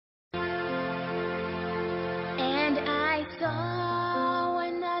saw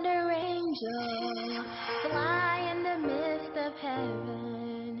another angel fly in the midst of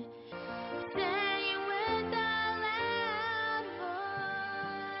heaven, saying with a loud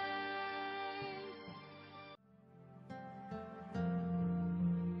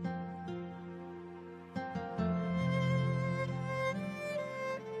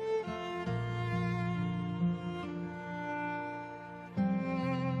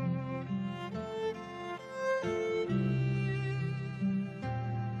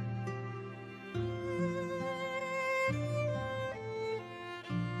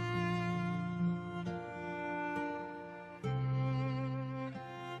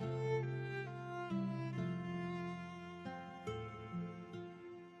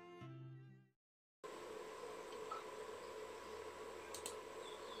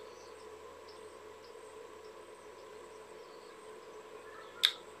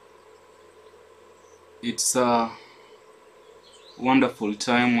It's a wonderful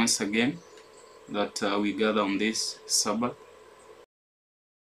time once again that we gather on this Sabbath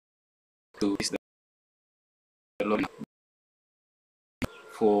to praise the Lord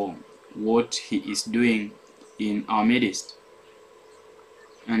for what He is doing in our midst.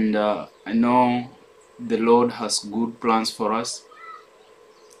 And I know the Lord has good plans for us.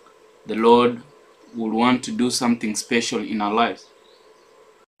 The Lord will want to do something special in our lives.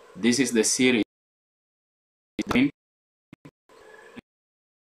 This is the series.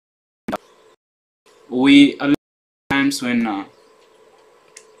 We are times when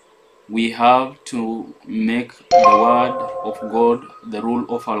we have to make the word of God the rule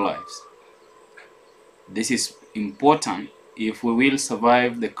of our lives. This is important if we will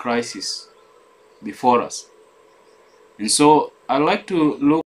survive the crisis before us. And so I like to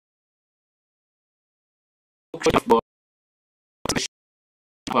look about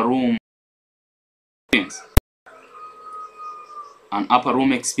upper room experience. An upper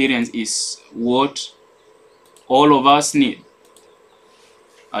room experience is what all of us need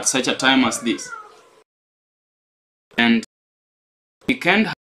at such a time as this. And we can't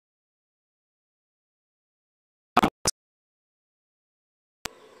have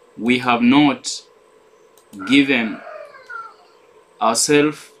we have not given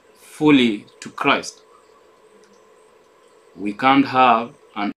ourselves fully to Christ. We can't have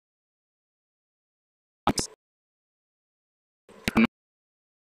an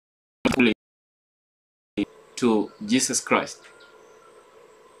fully to Jesus Christ.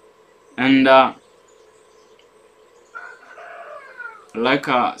 And I'd like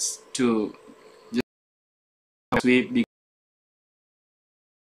us to just we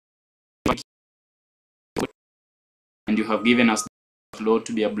and you have given us, Lord,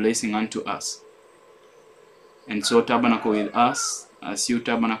 to be a blessing unto us. And so tabernacle with us as you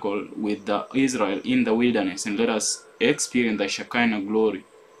tabernacle with the Israel in the wilderness, and let us experience the Shekinah glory.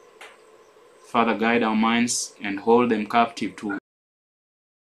 Father, guide our minds and hold them captive to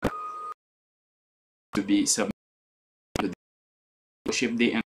be submitted to worship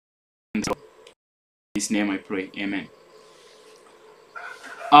thee. And in His name I pray. Amen.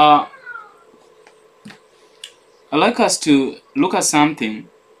 I'd like us to look at something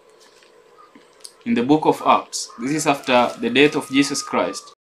in the book of Acts. This is after the death of Jesus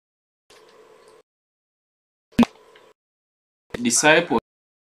Christ. The disciples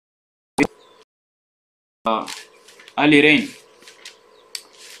early rain.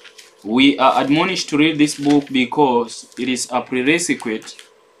 We are admonished to read this book because it is a prerequisite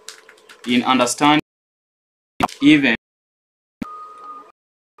in understanding even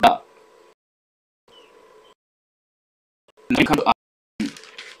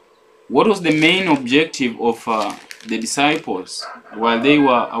what was the main objective of the disciples while they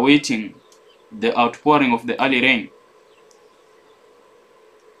were awaiting the outpouring of the early rain.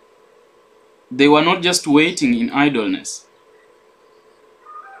 They were not just waiting in idleness,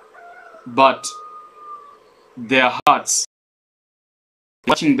 but their hearts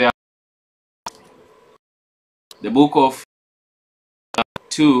watching their. The book of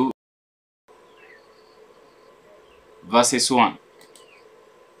 2 verses 1.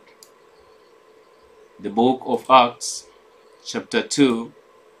 The book of Acts chapter 2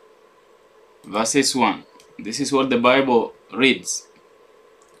 verses 1. This is what the Bible reads.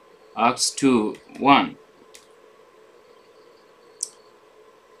 Acts 2:1.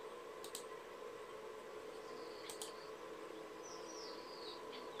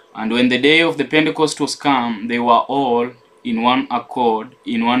 And when the day of the Pentecost was come, they were all in one accord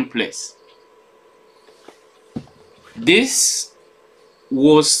in one place. This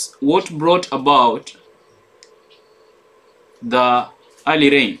was what brought about the early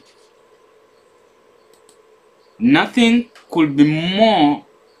rain. Nothing could be more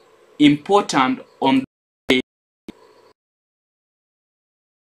important on the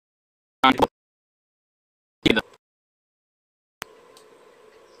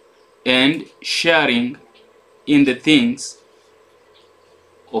and sharing in the things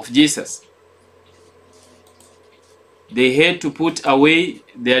of Jesus. They had to put away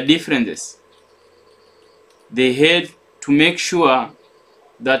their differences. They had to make sure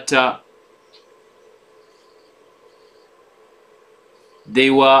that they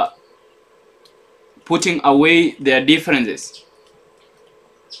were putting away their differences.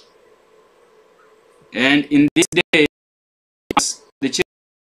 And in this day, the church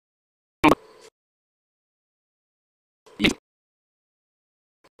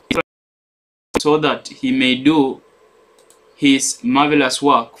so that he may do his marvelous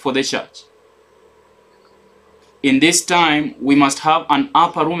work for the church. In this time, we must have an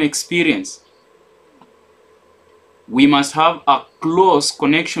upper room experience. We must have a close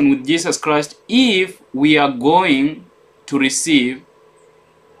connection with Jesus Christ if we are going to receive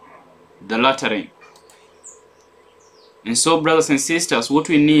the latter rain. And so, brothers and sisters, what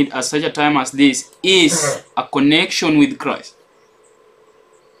we need at such a time as this is a connection with Christ.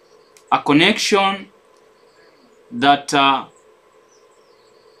 A connection that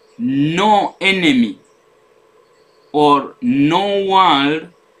no enemy or no world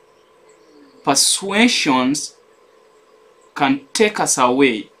persuasions can take us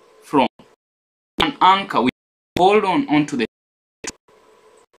away from. An anchor, we hold on to the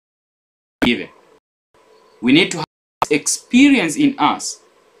given. We need to have experience in us.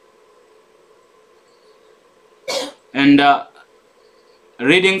 And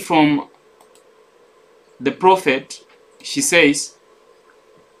reading from the prophet, she says,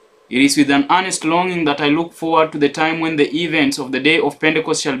 "It is with an earnest longing that I look forward to the time when the events of the day of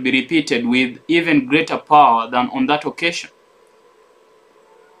Pentecost shall be repeated with even greater power than on that occasion."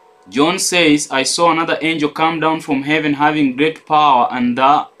 John says, "I saw another angel come down from heaven having great power, and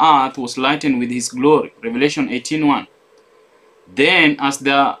the earth was lightened with his glory." Revelation 18:1. Then, as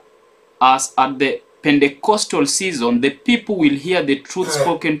at the Pentecostal season, the people will hear the truth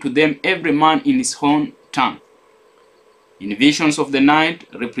spoken to them, every man in his own tongue. In visions of the night,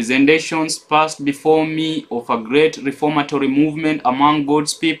 representations passed before me of a great reformatory movement among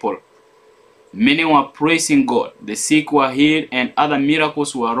God's people. Many were praising God, the sick were healed, and other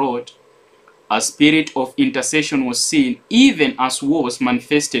miracles were wrought. A spirit of intercession was seen, even as was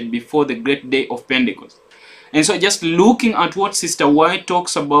manifested before the great day of Pentecost. And so just looking at what Sister White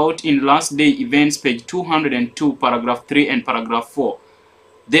talks about in Last Day Events, page 202, paragraph 3 and paragraph 4,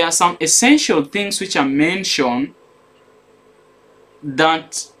 there are some essential things which are mentioned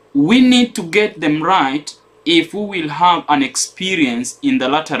that we need to get them right if we will have an experience in the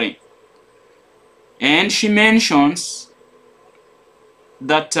latter rain. And she mentions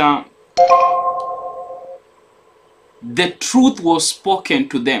that the truth was spoken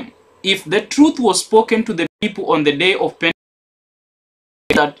to them. If the truth was spoken to the people on the day of Pentecost,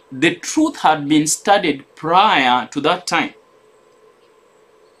 that the truth had been studied prior to that time.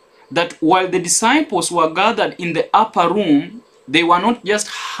 That while the disciples were gathered in the upper room, they were not just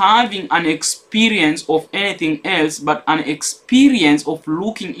having an experience of anything else, but an experience of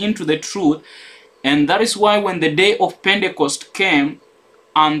looking into the truth. And that is why when the day of Pentecost came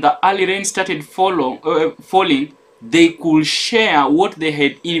and the early rain started falling, they could share what they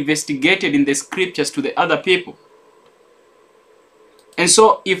had investigated in the scriptures to the other people. And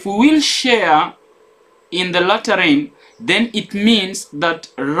so if we will share in the latter rain, then it means that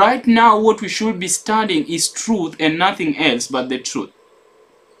right now what we should be studying is truth and nothing else but the truth.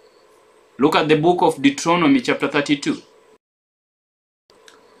 Look at the book of Deuteronomy chapter 32.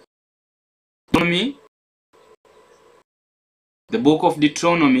 The book of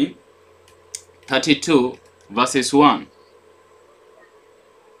Deuteronomy 32 verses 1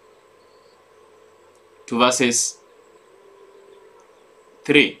 to verses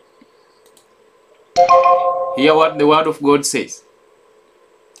 3. Hear what the word of God says.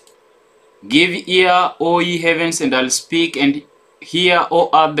 "Give ear, O ye heavens, and I'll speak, and hear, O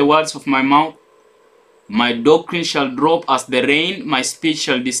earth, the words of my mouth. My doctrine shall drop as the rain, my speech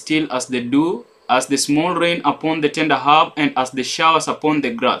shall distill as the dew, as the small rain upon the tender herb, and as the showers upon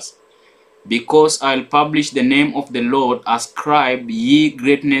the grass. Because I'll publish the name of the Lord, ascribe ye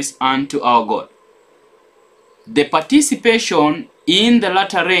greatness unto our God." The participation in the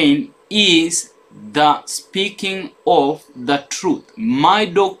latter rain is the speaking of the truth. My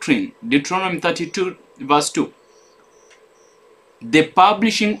doctrine, Deuteronomy 32 verse 2. The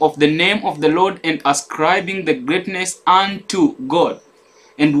publishing of the name of the Lord and ascribing the greatness unto God.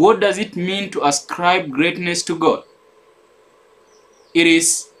 And what does it mean to ascribe greatness to God? It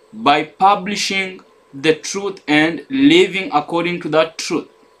is by publishing the truth and living according to that truth.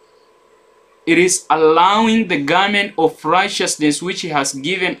 It is allowing the garment of righteousness which he has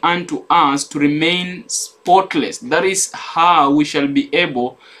given unto us to remain spotless. That is how we shall be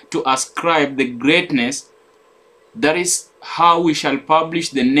able to ascribe the greatness. That is how we shall publish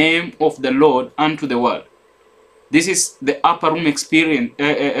the name of the Lord unto the world. This is the upper room experience.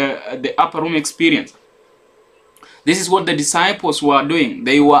 The upper room experience. This is what the disciples were doing.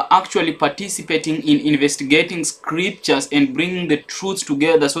 They were actually participating in investigating scriptures and bringing the truths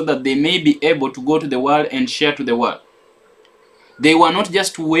together so that they may be able to go to the world and share to the world. They were not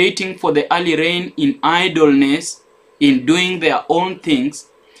just waiting for the early rain in idleness, in doing their own things,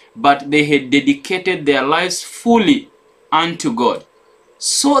 but they had dedicated their lives fully unto God,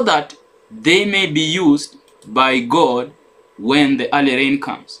 so that they may be used by God when the early rain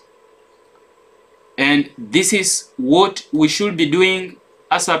comes. And this is what we should be doing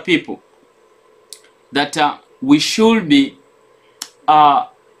as a people. That we should be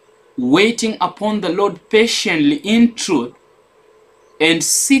waiting upon the Lord patiently in truth and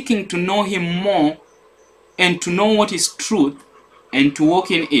seeking to know him more and to know what is truth and to walk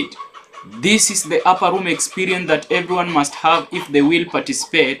in it. This is the upper room experience that everyone must have if they will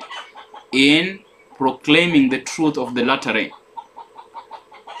participate in proclaiming the truth of the latter rain.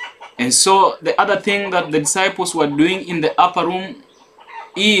 And so the other thing that the disciples were doing in the upper room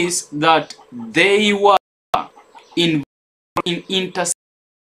is that they were involved in intercession,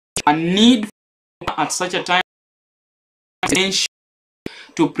 a need at such a time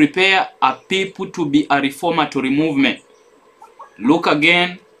to prepare a people to be a reformatory movement. Look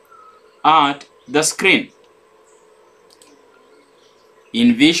again at the screen.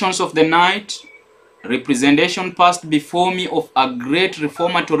 In visions of the night, representation passed before me of a great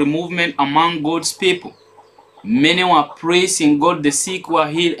reformatory movement among God's people. Many were praising God, the sick were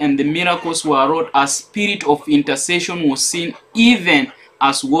healed, and the miracles were wrought. A spirit of intercession was seen, even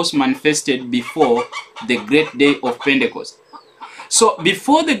as was manifested before the great day of Pentecost. So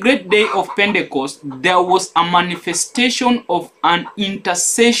before the great day of Pentecost, there was a manifestation of an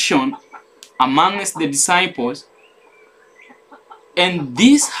intercession amongst the disciples. And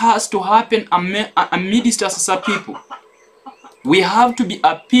this has to happen amidst us as a people. We have to be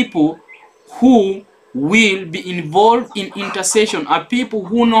a people who will be involved in intercession, a people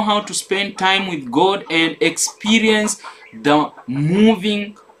who know how to spend time with God and experience the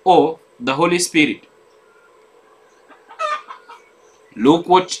moving of the Holy Spirit. Look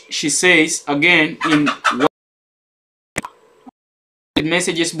what she says again in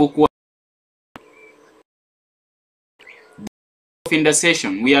Messages book 1 of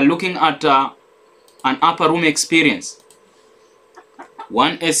intercession. We are looking at an upper room experience.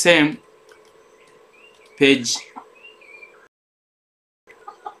 1 SM, page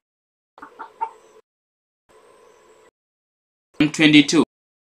 122.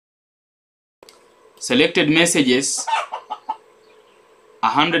 Selected messages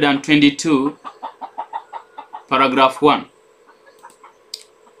 122, paragraph 1.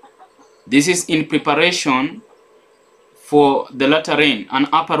 This is in preparation for the latter rain, an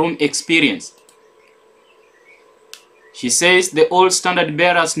upper room experience. She says the old standard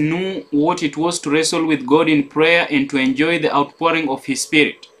bearers knew what it was to wrestle with God in prayer and to enjoy the outpouring of His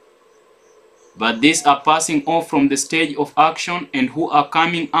Spirit. But these are passing off from the stage of action and who are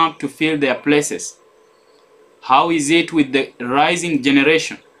coming up to fill their places. How is it with the rising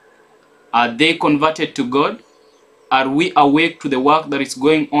generation? Are they converted to God? Are we awake to the work that is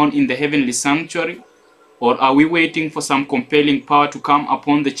going on in the heavenly sanctuary? Or are we waiting for some compelling power to come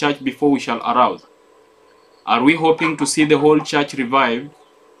upon the church before we shall arouse? Are we hoping to see the whole church revived?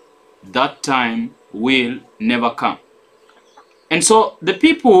 That time will never come. And so the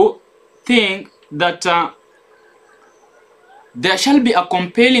people think that there shall be a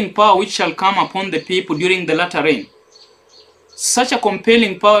compelling power which shall come upon the people during the latter rain. Such a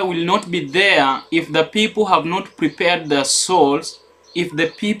compelling power will not be there if the people have not prepared their souls, if the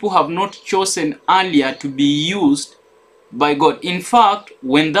people have not chosen earlier to be used by God. In fact,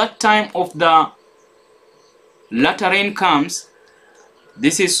 when that time of the latter rain comes,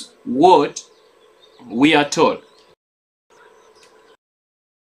 this is what we are told.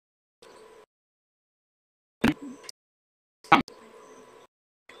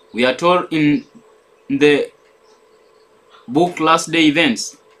 We are told in the book Last Day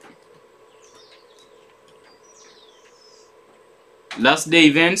Events. Last Day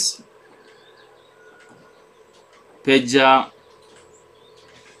Events, page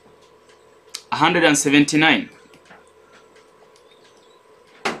 179.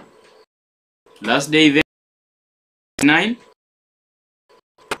 Last day event 9.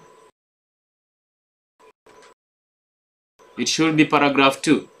 It should be paragraph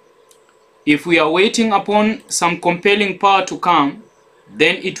 2. If we are waiting upon some compelling power to come,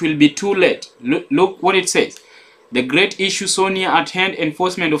 then it will be too late. Look what it says. The great issue so near at hand,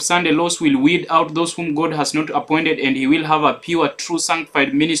 enforcement of Sunday laws, will weed out those whom God has not appointed, and he will have a pure, true,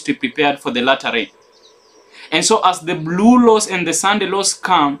 sanctified ministry prepared for the latter rain. And so as the blue laws and the Sunday laws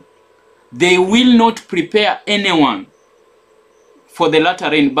come, they will not prepare anyone for the latter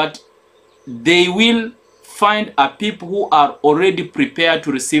rain, but they will find a people who are already prepared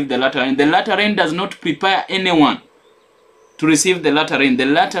to receive the latter rain. The latter rain does not prepare anyone to receive the latter rain. The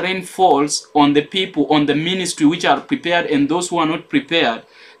latter rain falls on the people, on the ministry which are prepared, and those who are not prepared,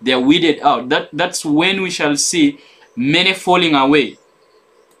 they are weeded out. That's when we shall see many falling away.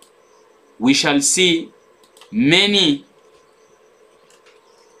 We shall see many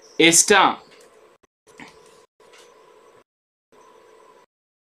Esther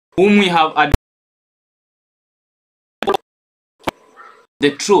whom we have adopted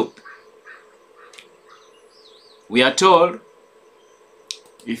the truth. We are told,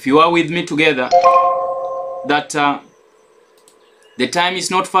 if you are with me together, that the time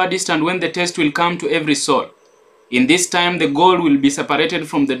is not far distant when the test will come to every soul. In this time, the gold will be separated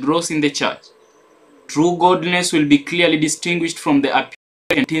from the dross in the church. True godliness will be clearly distinguished from the appearance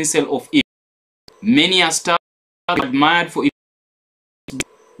and tinsel of evil. Many are stars admired for it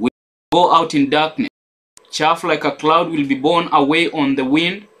will go out in darkness. Chaff like a cloud will be borne away on the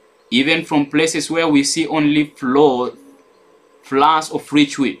wind, even from places where we see only flowers of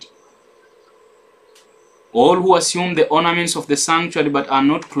rich wheat. All who assume the ornaments of the sanctuary but are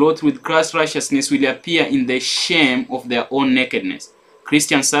not clothed with Christ's righteousness will appear in the shame of their own nakedness.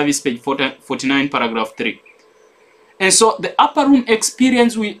 Christian Service, page 49, paragraph 3. And so the upper room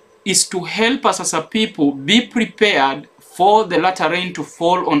experience is to help us as a people be prepared for the latter rain to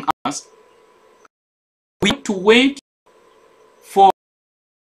fall on us. We have to wait for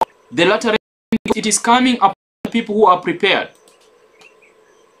the latter rain. It is coming upon the people who are prepared.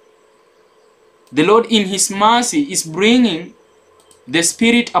 The Lord in his mercy is bringing the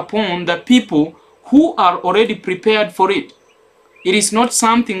Spirit upon the people who are already prepared for it. It is not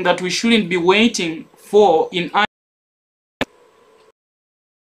something that we shouldn't be waiting for in our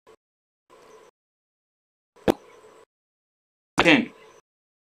 10.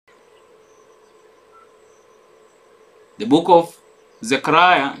 The book of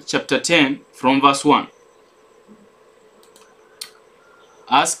Zechariah chapter 10 from verse 1.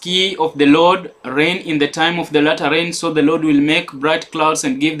 Ask ye of the Lord rain in the time of the latter rain, so the Lord will make bright clouds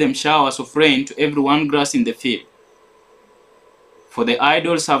and give them showers of rain to every one grass in the field. For the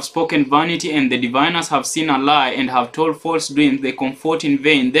idols have spoken vanity, and the diviners have seen a lie, and have told false dreams. They comfort in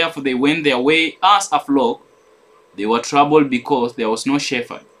vain. Therefore they went their way as a flock. They were troubled because there was no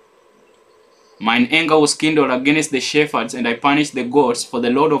shepherd. Mine anger was kindled against the shepherds, and I punished the goats. For the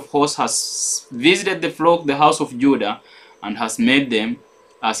Lord of hosts has visited the flock, the house of Judah, and has made them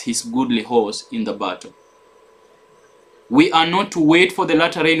as his goodly horse in the battle. We are not to wait for the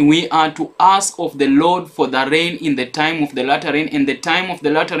latter rain. We are to ask of the Lord for the rain in the time of the latter rain. And the time of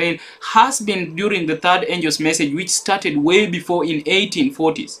the latter rain has been during the third angel's message, which started way before in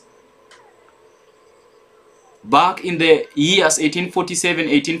 1840s. Back in the years 1847,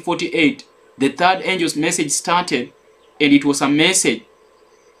 1848, the third angel's message started, and it was a message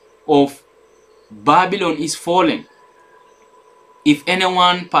of Babylon is fallen. If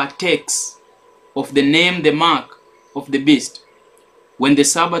anyone partakes of the name, the mark of the beast, when the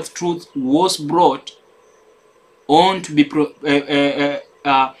Sabbath truth was brought on to be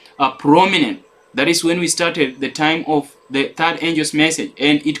prominent, that is when we started the time of the third angel's message,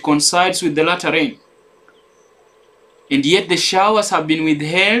 and it coincides with the latter rain. And yet the showers have been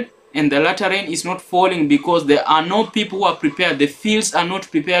withheld, and the latter rain is not falling because there are no people who are prepared. The fields are not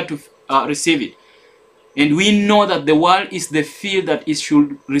prepared to receive it. And we know that the world is the field that it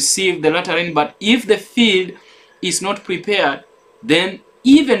should receive the latter rain. But if the field is not prepared, then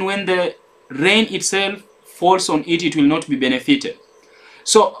even when the rain itself falls on it, it will not be benefited.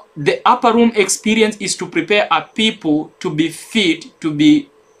 So the upper room experience is to prepare a people to be fit, to be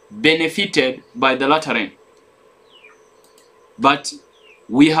benefited by the latter rain. But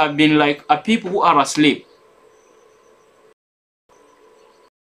we have been like a people who are asleep.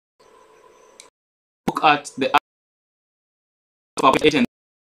 Look at the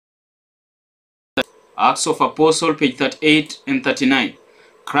Acts of Apostles, page 38 and 39.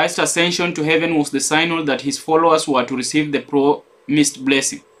 Christ's ascension to heaven was the signal that his followers were to receive the promised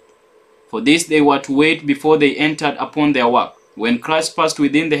blessing. For this they were to wait before they entered upon their work. When Christ passed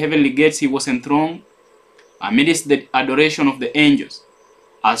within the heavenly gates, he was enthroned amidst the adoration of the angels.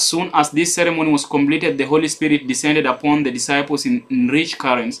 As soon as this ceremony was completed, the Holy Spirit descended upon the disciples in rich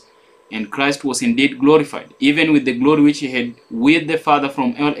currents, and Christ was indeed glorified, even with the glory which he had with the Father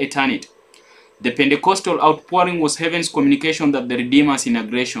from all eternity. The Pentecostal outpouring was heaven's communication that the Redeemer's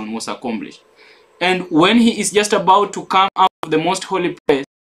inauguration was accomplished. And when he is just about to come out of the most holy place,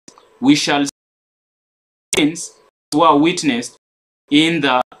 we shall see things were witnessed in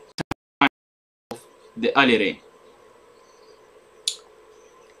the early rain.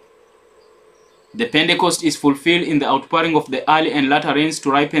 The Pentecost is fulfilled in the outpouring of the early and latter rains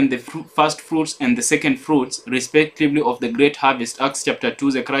to ripen the first fruits and the second fruits, respectively, of the great harvest. Acts chapter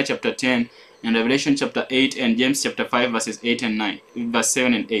 2, Zechariah chapter 10, and Revelation chapter 8, and James chapter 5, verses 8 and 9, verse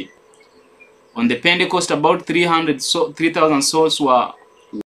 7 and 8. On the Pentecost, about 3,000 souls were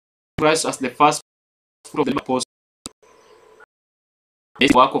Christ as the first fruit of the apostles.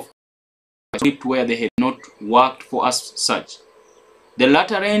 This work of Christ where they had not worked for us such. The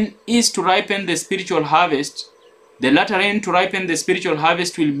latter rain is to ripen the spiritual harvest. The latter rain to ripen the spiritual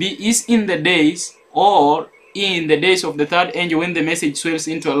harvest is in the days or in the days of the third angel, when the message swells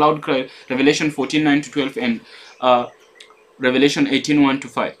into a loud cry. Revelation 14:9 to 12 and Revelation 18:1 to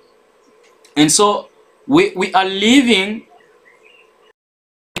 5. And so we are living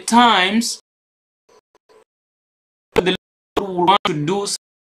times the Lord will want to do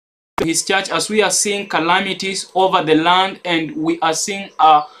his church, as we are seeing calamities over the land, and we are seeing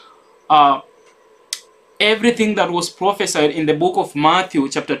everything that was prophesied in the book of Matthew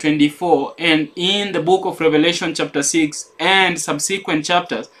chapter 24 and in the book of Revelation chapter 6 and subsequent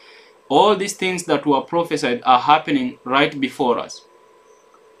chapters. All these things that were prophesied are happening right before us,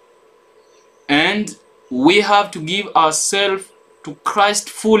 and we have to give ourselves to Christ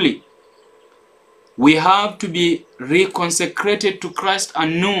fully. We have to be reconsecrated to Christ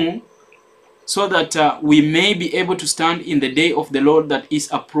anew, so that we may be able to stand in the day of the Lord that is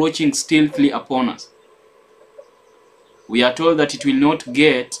approaching stealthily upon us. We are told that it will not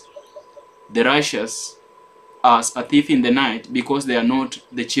get the righteous as a thief in the night, because they are not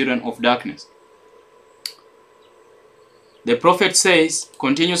the children of darkness. The prophet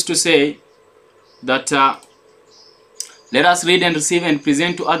continues to say that let us read and receive and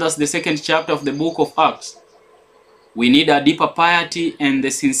present to others the second chapter of the book of Acts. We need a deeper piety and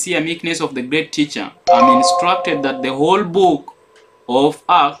the sincere meekness of the great teacher. I'm instructed that the whole book of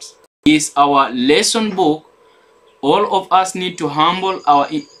Acts is our lesson book. All of us need to humble our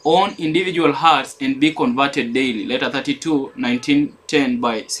own individual hearts and be converted daily. Letter 32, 1910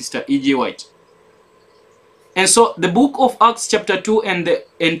 by Sister E.G. White. And so the book of Acts chapter 2 and the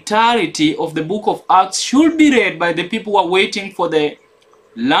entirety of the book of Acts should be read by the people who are waiting for the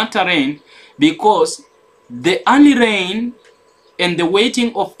latter rain, because the early rain and the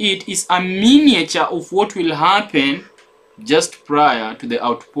waiting of it is a miniature of what will happen just prior to the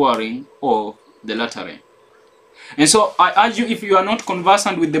outpouring of the latter rain. And so I urge you, if you are not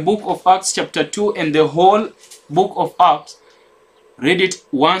conversant with the book of Acts chapter 2 and the whole book of Acts, read it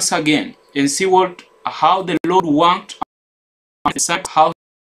once again and see how the Lord worked, how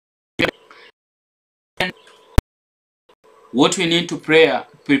what we need to prepare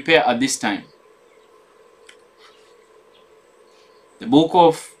at this time. The book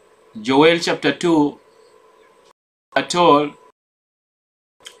of Joel chapter 2 at all.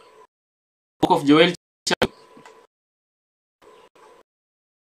 Book of Joel chapter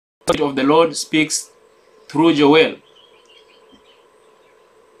of the Lord speaks through Joel.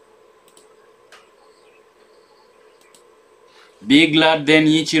 Be glad then,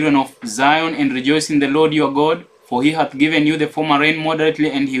 ye children of Zion, and rejoice in the Lord your God, for he hath given you the former rain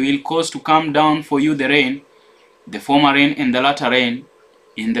moderately, and he will cause to come down for you the rain, the former rain and the latter rain,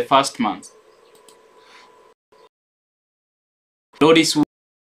 in the first month. The Lord is willing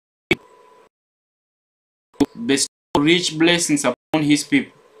to bestow rich blessings upon his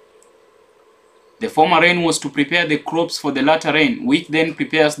people. The former rain was to prepare the crops for the latter rain, which then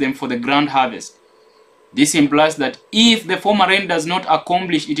prepares them for the grand harvest. This implies that if the former rain does not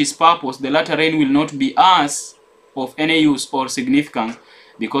accomplish its purpose, the latter rain will not be as of any use or significance,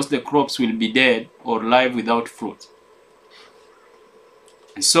 because the crops will be dead or live without fruit.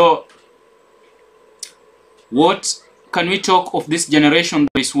 And so, what can we talk of this generation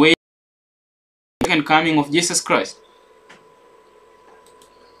that is waiting for the second coming of Jesus Christ?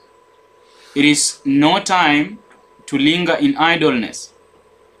 It is no time to linger in idleness.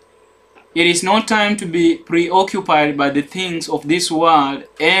 It is no time to be preoccupied by the things of this world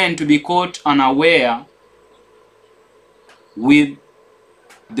and to be caught unaware with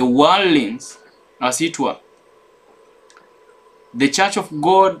the worldlings, as it were. the church of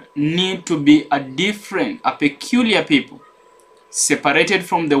God need to be a different, a peculiar people, separated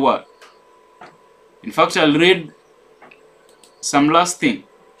from the world. In fact, I'll read some last thing.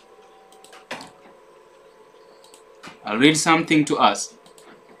 I'll read something to us,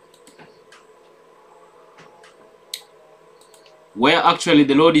 where actually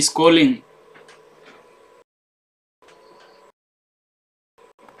the Lord is calling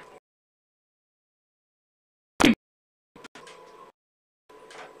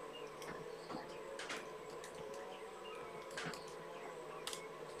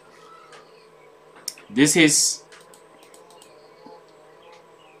this is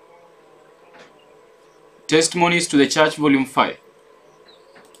Testimonies to the Church, Volume 5,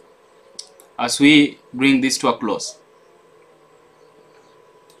 as we bring this to a close.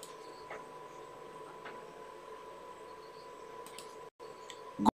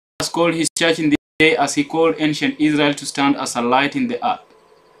 God has called his church in this day as he called ancient Israel to stand as a light in the earth.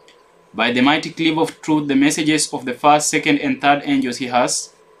 By the mighty cleave of truth, the messages of the first, second, and third angels, he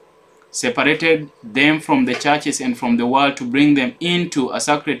has separated them from the churches and from the world to bring them into a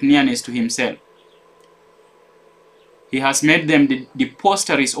sacred nearness to himself. He has made them the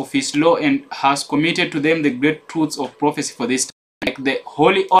depositaries of his law and has committed to them the great truths of prophecy for this time. Like the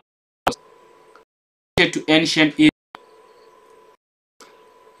holy oracles to ancient Israel,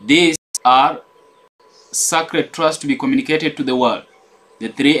 these are sacred truths to be communicated to the world. The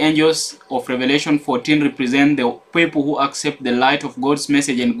three angels of Revelation 14 represent the people who accept the light of God's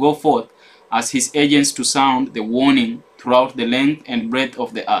message and go forth as his agents to sound the warning throughout the length and breadth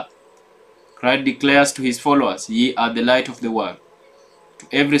of the earth. Christ declares to his followers, "Ye are the light of the world." To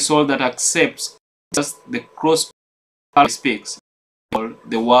every soul that accepts just the cross speaks,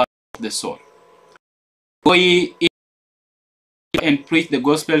 the word of the soul. Go ye and preach the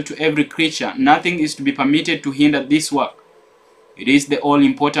gospel to every creature. Nothing is to be permitted to hinder this work. It is the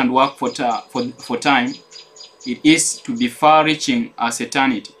all-important work for time. It is to be far-reaching as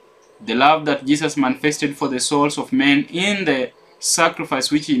eternity. The love that Jesus manifested for the souls of men in the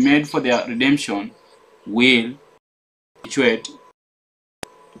sacrifice which he made for their redemption will perpetuate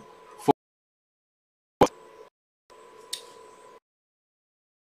for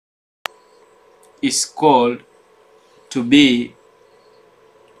is called to be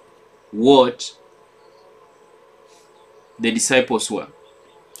what the disciples were.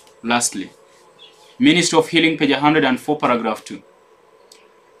 Lastly, Ministry of Healing, page 104, paragraph 2.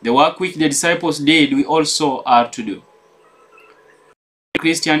 The work which the disciples did, we also are to do. A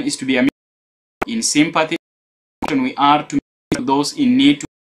Christian is to be a in sympathy, and we are to meet those in need, to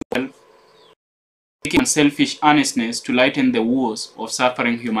help, and selfish earnestness to lighten the woes of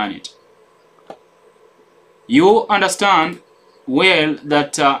suffering humanity. You understand well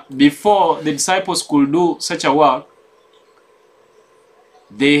that before the disciples could do such a work,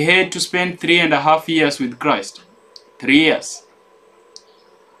 they had to spend 3.5 years with Christ. 3 years.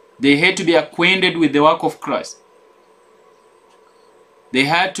 They had to be acquainted with the work of Christ. They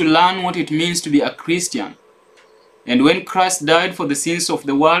had to learn what it means to be a Christian. And when Christ died for the sins of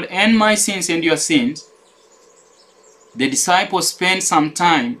the world and my sins and your sins, the disciples spent some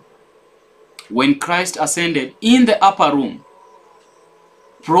time when Christ ascended in the upper room,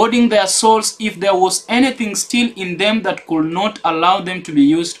 prodding their souls if there was anything still in them that could not allow them to be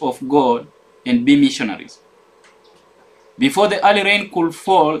used of God and be missionaries. Before the early rain could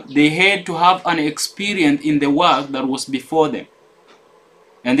fall, they had to have an experience in the work that was before them.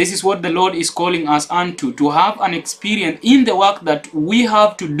 And this is what the Lord is calling us unto, to have an experience in the work that we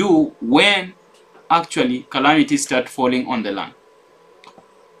have to do when actually calamities start falling on the land.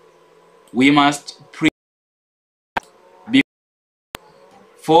 We must pray,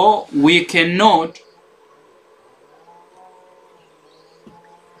 for we cannot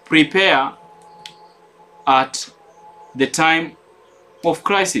prepare at the time of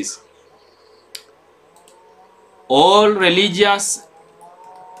crisis. All religious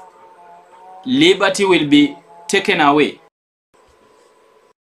liberty will be taken away.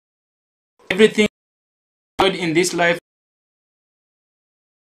 Everything in this life,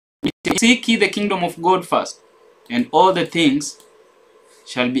 seek ye the kingdom of God first, and all the things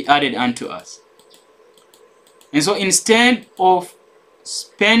shall be added unto us. And so instead of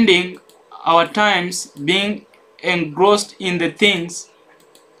spending our times being engrossed in the things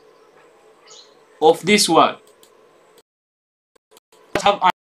of this world,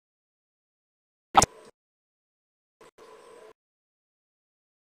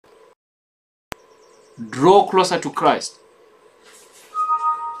 draw closer to Christ,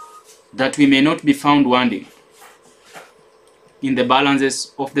 that we may not be found wanting in the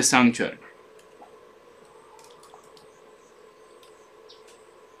balances of the sanctuary.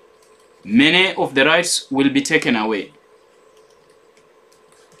 Many of the rights will be taken away.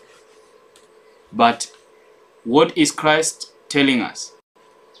 But what is Christ telling us?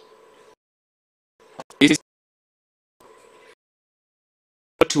 This is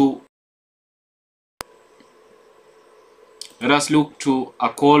let us look to a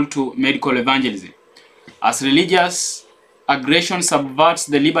call to medical evangelism. As religious aggression subverts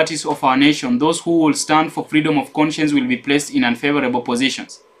the liberties of our nation, those who will stand for freedom of conscience will be placed in unfavorable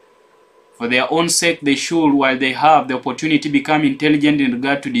positions. For their own sake, they should, while they have the opportunity, become intelligent in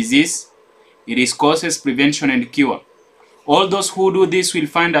regard to disease, its causes, prevention, and cure. All those who do this will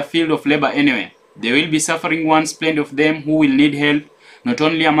find a field of labor anywhere. There will be suffering ones, plenty of them, who will need help, not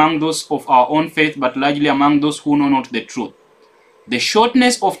only among those of our own faith, but largely among those who know not the truth. The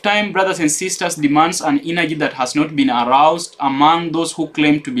shortness of time, brothers and sisters, demands an energy that has not been aroused among those who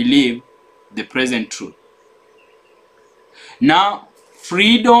claim to believe the present truth. Now,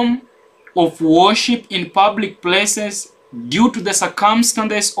 freedom of worship in public places due to the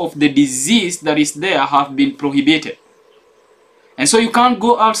circumstances of the disease that is there have been prohibited. And so you can't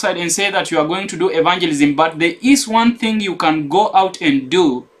go outside and say that you are going to do evangelism, but there is one thing you can go out and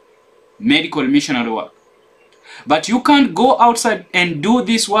do: medical missionary work. But you can't go outside and do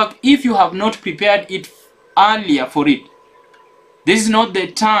this work if you have not prepared it earlier for it. This is not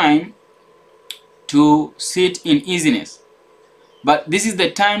the time to sit in easiness, but this is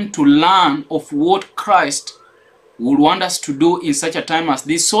the time to learn of what Christ would want us to do in such a time as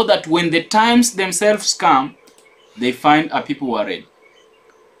this, so that when the times themselves come, they find a people who are ready.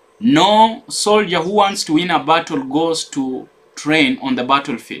 No soldier who wants to win a battle goes to train on the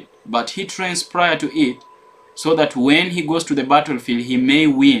battlefield, but he trains prior to it, so that when he goes to the battlefield, he may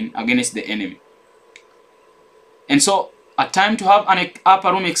win against the enemy. And so a time to have an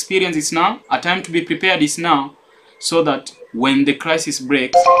upper room experience is now, a time to be prepared is now, so that when the crisis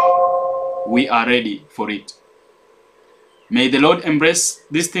breaks, we are ready for it. May the Lord embrace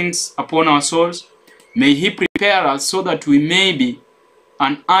these things upon our souls. May he prepare us so that we may be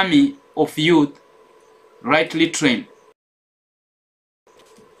an army of youth rightly trained.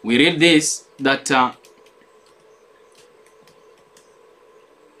 We read this, that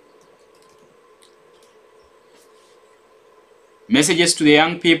Messages to the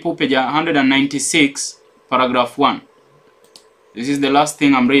Young People, page 196, paragraph 1. This is the last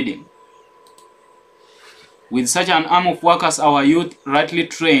thing I'm reading. With such an arm of workers, our youth, rightly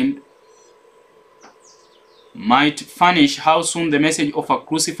trained, might furnish how soon the message of a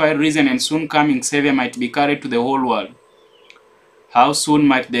crucified, risen, and soon coming Savior might be carried to the whole world. How soon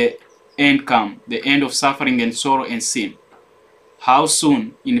might the end come, the end of suffering and sorrow and sin. How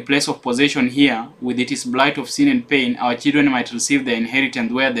soon, in place of possession here, with its blight of sin and pain, our children might receive the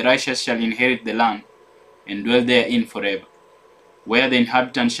inheritance, where the righteous shall inherit the land and dwell therein forever, where the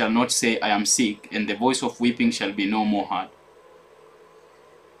inhabitant shall not say, I am sick, and the voice of weeping shall be no more heard.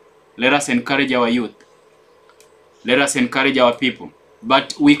 Let us encourage our youth. Let us encourage our people.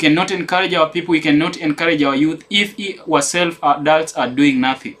 But we cannot encourage our people, we cannot encourage our youth if ourselves, adults, are doing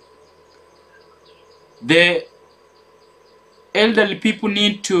nothing. The elderly people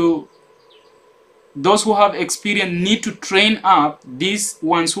need to, those who have experience need to train up these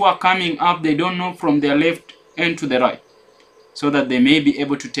ones who are coming up, they don't know, from their left end to the right, so that they may be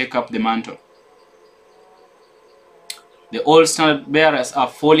able to take up the mantle. The old standard bearers are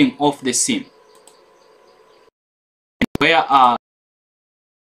falling off the scene. Where are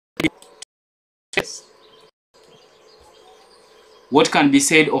what can be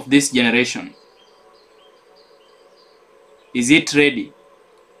said of this generation? Is it ready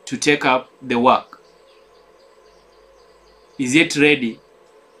to take up the work? Is it ready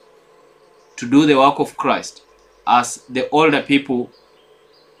to do the work of Christ as the older people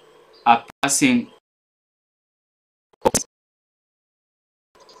are passing?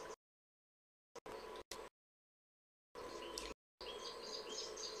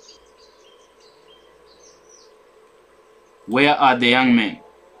 Where are the young men?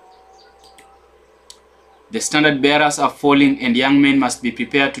 The standard bearers are falling, and young men must be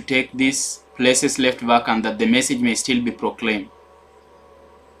prepared to take these places left vacant, that the message may still be proclaimed.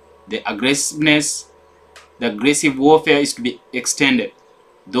 The aggressiveness, the aggressive warfare is to be extended.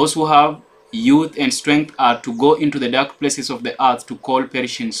 Those who have youth and strength are to go into the dark places of the earth to call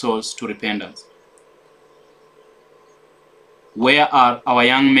perishing souls to repentance. Where are our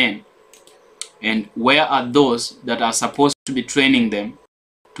young men? And where are those that are supposed to be training them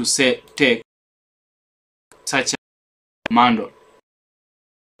to take such a mantle?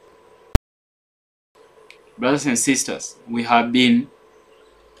 Brothers and sisters, we have been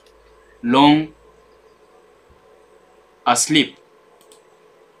long asleep.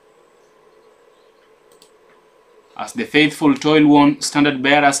 As the faithful, toil-worn standard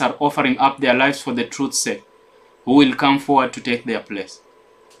bearers are offering up their lives for the truth's sake, who will come forward to take their place?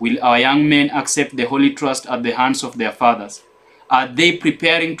 Will our young men accept the holy trust at the hands of their fathers? Are they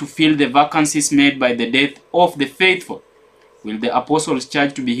preparing to fill the vacancies made by the death of the faithful? Will the apostles'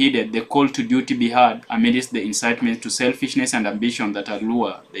 charge to be heeded, the call to duty be heard amidst the incitements to selfishness and ambition that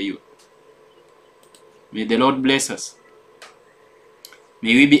allure the youth? May the Lord bless us.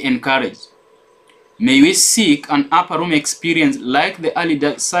 May we be encouraged. May we seek an upper room experience like the early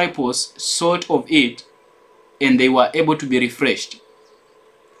disciples sought of it, and they were able to be refreshed.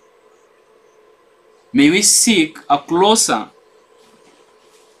 May we seek a closer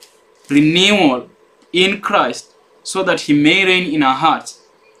renewal in Christ so that he may reign in our hearts,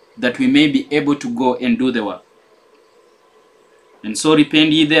 that we may be able to go and do the work. And so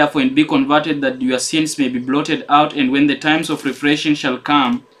repent ye therefore and be converted, that your sins may be blotted out, and when the times of refreshing shall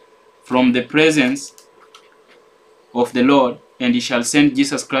come from the presence of the Lord, and he shall send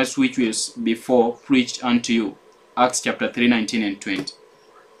Jesus Christ, which was before preached unto you. Acts chapter 3, 19 and 20.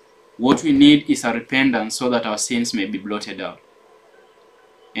 What we need is a repentance so that our sins may be blotted out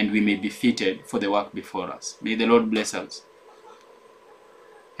and we may be fitted for the work before us. May the Lord bless us.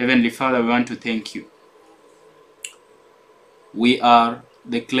 Heavenly Father, we want to thank you. We are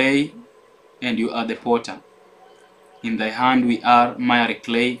the clay and you are the potter. In thy hand we are miry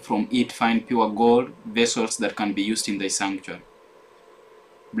clay, from it find pure gold, vessels that can be used in thy sanctuary.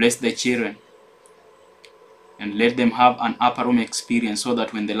 Bless the children and let them have an upper room experience so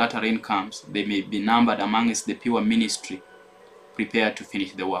that when the latter rain comes, they may be numbered amongst the pure ministry, prepared to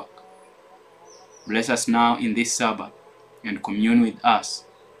finish the work. Bless us now in this Sabbath and commune with us,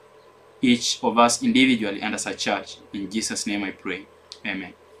 each of us individually and as a church. In Jesus' name I pray.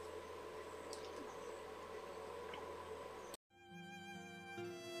 Amen.